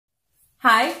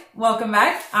Hi, welcome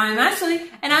back. I'm Ashley.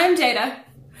 And I'm Jada.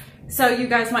 So you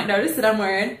guys might notice that I'm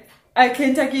wearing a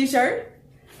Kentucky shirt.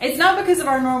 It's not because of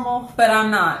our normal, but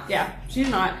I'm not. Yeah, she's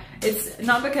not. It's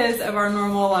not because of our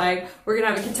normal, like, we're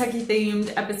gonna have a Kentucky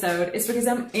themed episode. It's because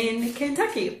I'm in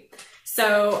Kentucky.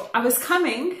 So I was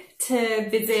coming to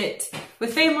visit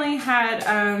with family, had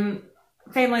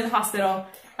family in the hospital.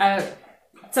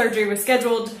 Surgery was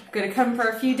scheduled, gonna come for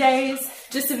a few days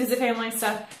just to visit family and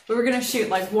stuff. We were gonna shoot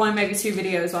like one, maybe two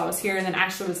videos while I was here, and then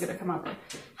Ashley was gonna come over.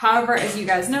 However, as you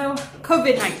guys know,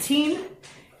 COVID-19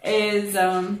 is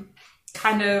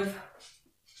kind of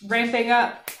ramping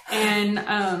up, and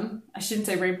I shouldn't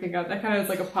say ramping up, that kind of is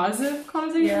like a positive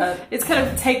connotation. Yeah. It's kind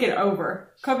of taken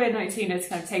over. COVID-19 is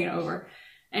kind of taken over.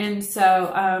 And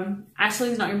so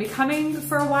Ashley's not gonna be coming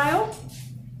for a while.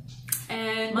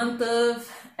 And month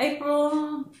of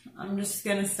April, I'm just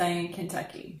gonna stay in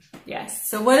Kentucky. Yes.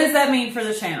 So what does that mean for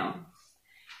the channel?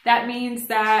 That means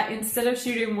that instead of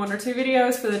shooting one or two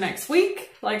videos for the next week,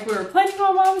 like we were planning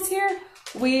on while I was here,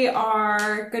 we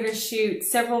are gonna shoot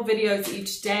several videos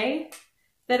each day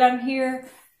that I'm here.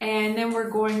 And then we're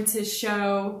going to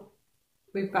show,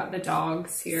 we've got the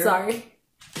dogs here. Sorry.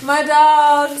 My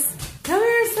dogs. Come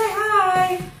here, say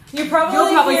hi. You'll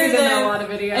probably see them in a lot of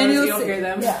videos, and you'll hear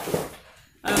them. Yeah.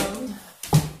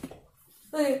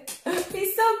 Look,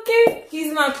 he's so cute.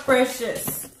 He's my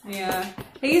precious. Yeah,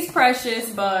 he's precious,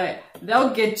 but they'll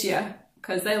get you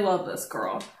because they love this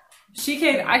girl.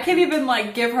 I can't even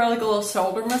like give her like a little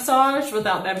shoulder massage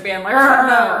without them being like,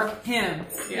 no, him.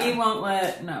 Yeah. He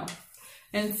won't no.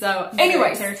 And so,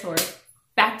 anyway, territory.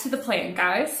 Back to the plan,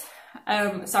 guys.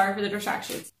 Sorry for the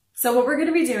distractions. So what we're going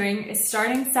to be doing is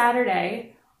starting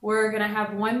Saturday, we're going to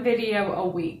have one video a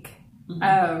week.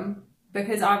 Mm-hmm.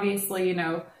 Because obviously, you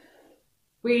know,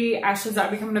 Ashley's not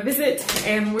coming to visit,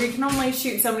 and we can only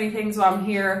shoot so many things while I'm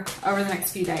here over the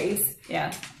next few days.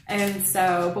 Yeah. And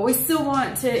so, but we still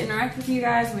want to interact with you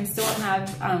guys, and we still want to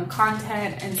have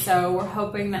content, and so we're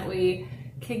hoping that we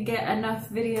can get enough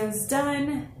videos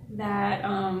done that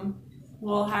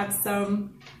we'll have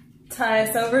some tie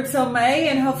us over till May,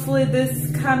 and hopefully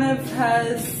this kind of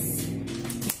has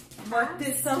worked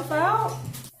itself out.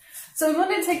 So we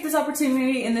wanted to take this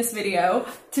opportunity in this video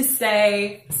to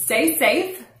say, stay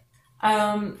safe.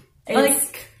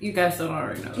 Like, you guys don't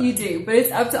already know that. You do, but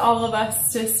it's up to all of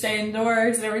us to stay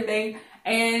indoors and everything.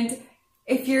 And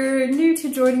if you're new to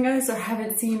joining us or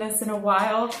haven't seen us in a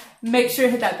while, make sure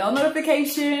to hit that bell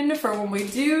notification for when we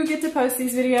do get to post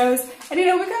these videos. And you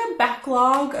know, we got a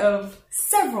backlog of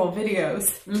several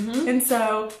videos. Mm-hmm. And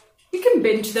so you can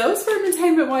binge those for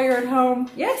entertainment while you're at home.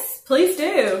 Yes, please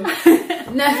do.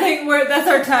 Nothing more, that's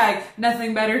our tag.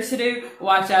 Nothing better to do,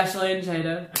 watch Ashley and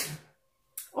Jada.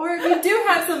 Or if you do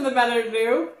have something better to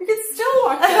do, you can still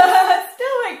watch it. Still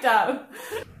wake up.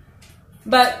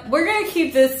 But we're going to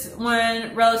keep this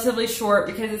one relatively short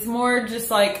because it's more just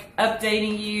like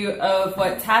updating you of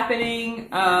what's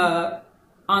happening on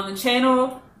the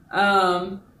channel.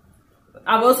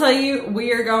 I will tell you,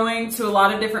 we are going to a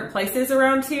lot of different places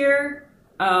around here.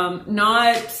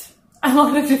 Not a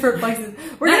lot of different places.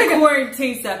 We're going to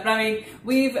quarantine stuff, but I mean,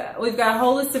 we've got a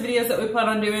whole list of videos that we plan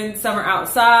on doing. Some are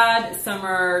outside, some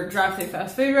are drive-through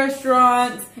fast food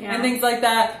restaurants, and things like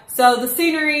that. So the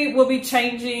scenery will be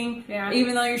changing. Yeah.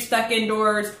 Even though you're stuck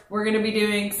indoors, we're going to be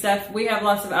doing stuff. We have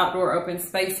lots of outdoor open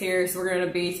space here, so we're going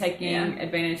to be taking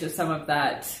advantage of some of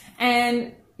that.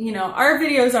 And you know, our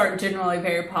videos aren't generally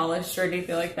very polished or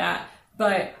anything like that,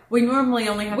 but we normally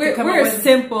only have to come up with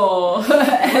simple,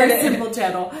 we're a simple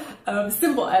channel,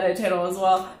 simple edit channel as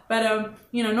well. But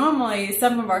you know, normally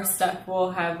some of our stuff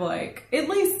will have like at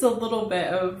least a little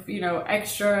bit of, you know,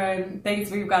 extra and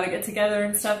things we've got to get together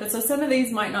and stuff. And so some of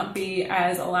these might not be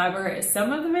as elaborate as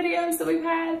some of the videos that we've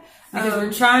had because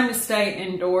we're trying to stay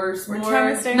indoors. We're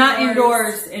trying to stay not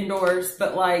indoors,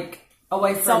 but like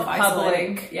away from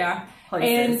public. Yeah.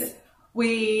 Places. And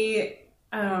we,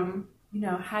 you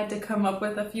know, had to come up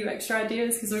with a few extra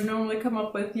ideas because we normally come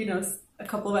up with, you know, a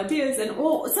couple of ideas, and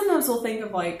well, sometimes we'll think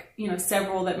of like, you know,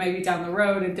 several that may be down the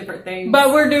road and different things.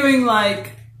 But we're doing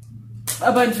like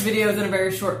a bunch of videos in a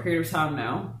very short period of time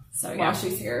now. So while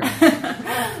she's here,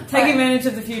 take advantage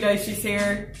of the few days she's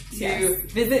here to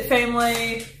visit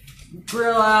family,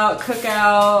 grill out, cook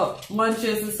out,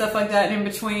 lunches and stuff like that, and in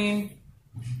between,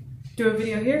 do a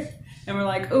video here. And we're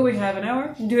like, oh, we have an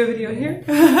hour, do a video here.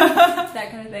 That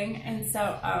kind of thing. And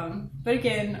so, but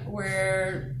again,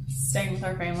 we're staying with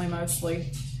our family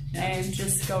mostly and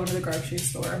just going to the grocery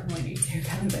store when we need to,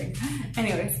 kind of thing.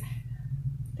 Anyways,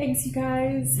 thanks you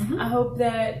guys. I hope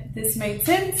that this made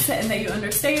sense and that you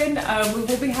understand. We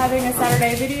will be having a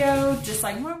Saturday video just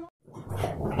like normal.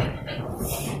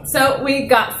 So we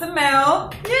got some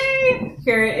mail. Yay!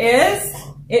 Here it is.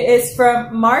 It is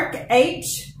from Mark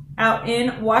H. out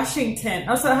in Washington.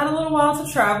 Also, I had a little while to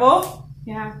travel.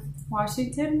 Yeah,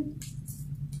 Washington.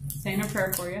 Saying a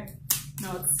prayer for you.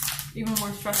 No, it's even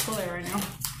more stressful there right now.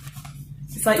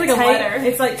 It's like a tape. letter.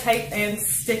 It's like tape and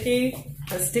sticky.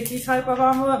 A sticky type of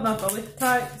envelope, not the lick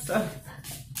type. So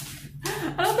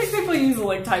I don't think people use the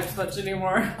lick types much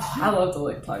anymore. oh, I love the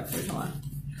lick types. Which one?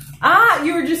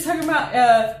 You were just talking about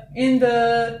in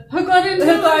the Hook, line, and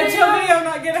video, video. I'm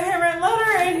not getting a handwritten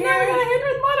letter in Yeah, we here. got a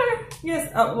handwritten letter.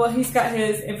 Yes. Well, he's got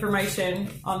his information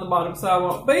on the bottom, so I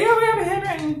won't. But yeah, we have a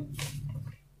handwritten.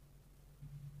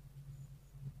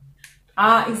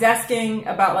 He's asking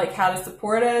about like how to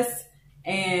support us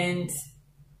and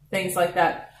things like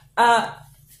that.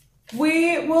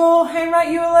 We will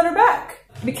handwrite you a letter back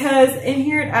because in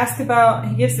here it asks about,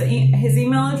 he gives his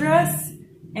email address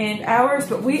and ours,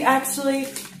 but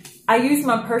I use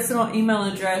my personal email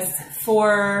address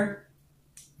for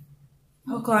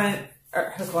Hook, Line,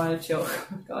 and Chill.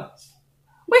 Oh gosh.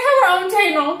 We have our own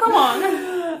channel. Come on.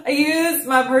 I use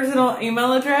my personal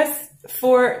email address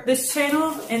for this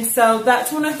channel, and so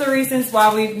that's one of the reasons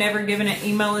why we've never given an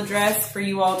email address for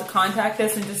you all to contact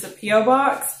us in just a P.O.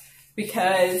 box,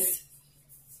 because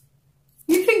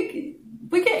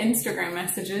we get Instagram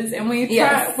messages, and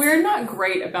we're not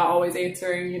great about always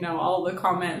answering, all the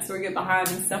comments we get behind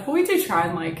and stuff, but we do try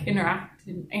and like interact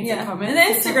and answer comments.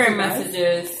 And Instagram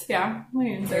messages. Yeah,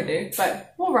 we answer do.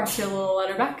 But we'll rush you a little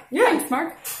letter back. Yeah. Thanks,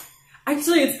 Mark.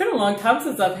 Actually, it's been a long time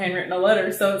since I've handwritten a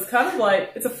letter, so it's kind of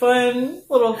like, it's a fun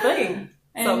little thing.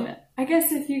 And I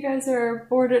guess if you guys are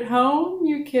bored at home,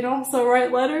 you can also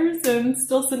write letters and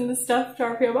still send the stuff to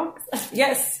our P.O. box.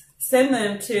 Yes, send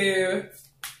them to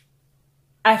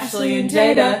Ashley and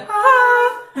Jada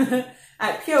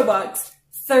at P.O. Box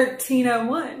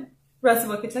 1301,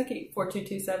 Russellville, Kentucky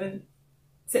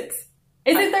 42276. Is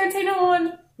it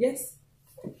 1301? Yes.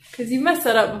 Because you messed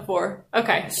that up before.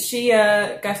 Okay. She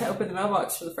got to open the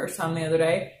mailbox for the first time the other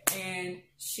day, and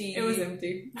It was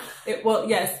empty. Well,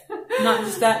 yes. Not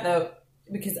just that, though,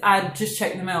 because I just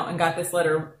checked them out and got this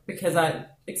letter because I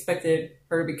expected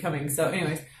her to be coming. So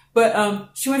anyways.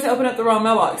 But she went to open up the wrong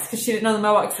mailbox because she didn't know the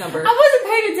mailbox number. I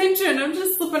wasn't paying attention. I'm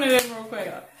just slipping it in real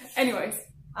quick. Anyways.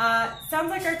 Sounds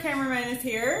like our cameraman is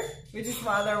here, which is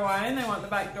why they're whining. They want the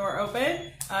back door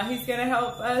open. He's going to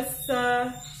help us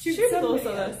shoot some of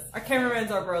this. Our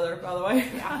cameraman's our brother, by the way.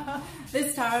 Yeah.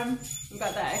 This time, we've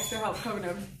got that extra help coming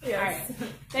in. Yes. All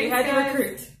right. We had to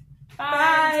recruit.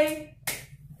 Bye. Bye.